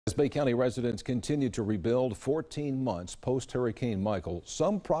As Bay County residents continue to rebuild 14 months post-Hurricane Michael,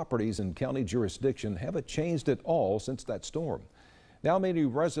 some properties in county jurisdiction haven't changed at all since that storm. Now many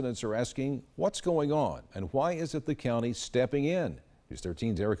residents are asking what's going on and why isn't the county stepping in? News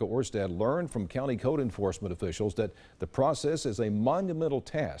 13's Erica Ohrstad learned from county code enforcement officials that the process is a monumental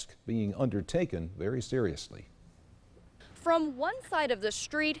task being undertaken very seriously. From one side of the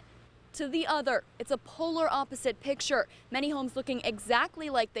street to the other, it's a polar opposite picture. Many homes looking exactly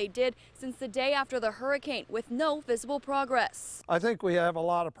like they did since the day after the hurricane, with no visible progress. I think we have a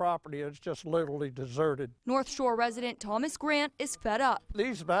lot of property that's just literally deserted. North Shore resident Thomas Grant is fed up.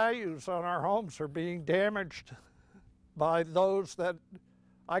 These values on our homes are being damaged by those that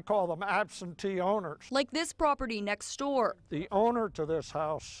I call them absentee owners. Like this property next door. The owner to this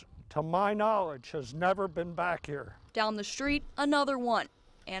house, to my knowledge, has never been back here. Down the street, another one.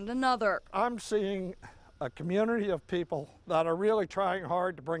 And another. I'm seeing a community of people that are really trying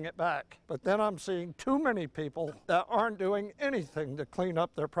hard to bring it back. But then I'm seeing too many people that aren't doing anything to clean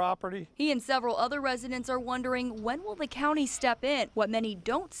up their property. He and several other residents are wondering, when will the county step in? What many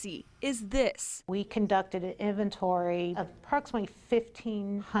don't see is this. We conducted an inventory of approximately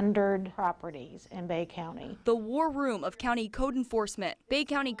 1,500 properties in Bay County. The war room of county code enforcement. Bay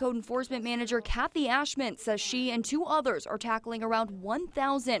County Code Enforcement Manager Kathy Ashman says she and two others are tackling around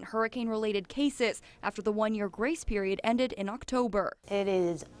 1,000 hurricane-related cases after the one-year grace period ended in October. It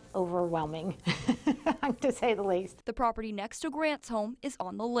is overwhelming, to say the least. The property next to Grant's home is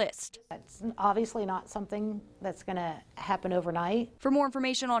on the list. It's obviously not something that's going to happen overnight. For more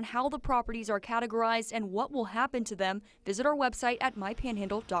information on how the properties are categorized and what will happen to them, visit our website at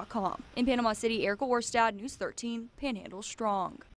mypanhandle.com. In Panama City, Erica Ohrstad, News 13, Panhandle Strong.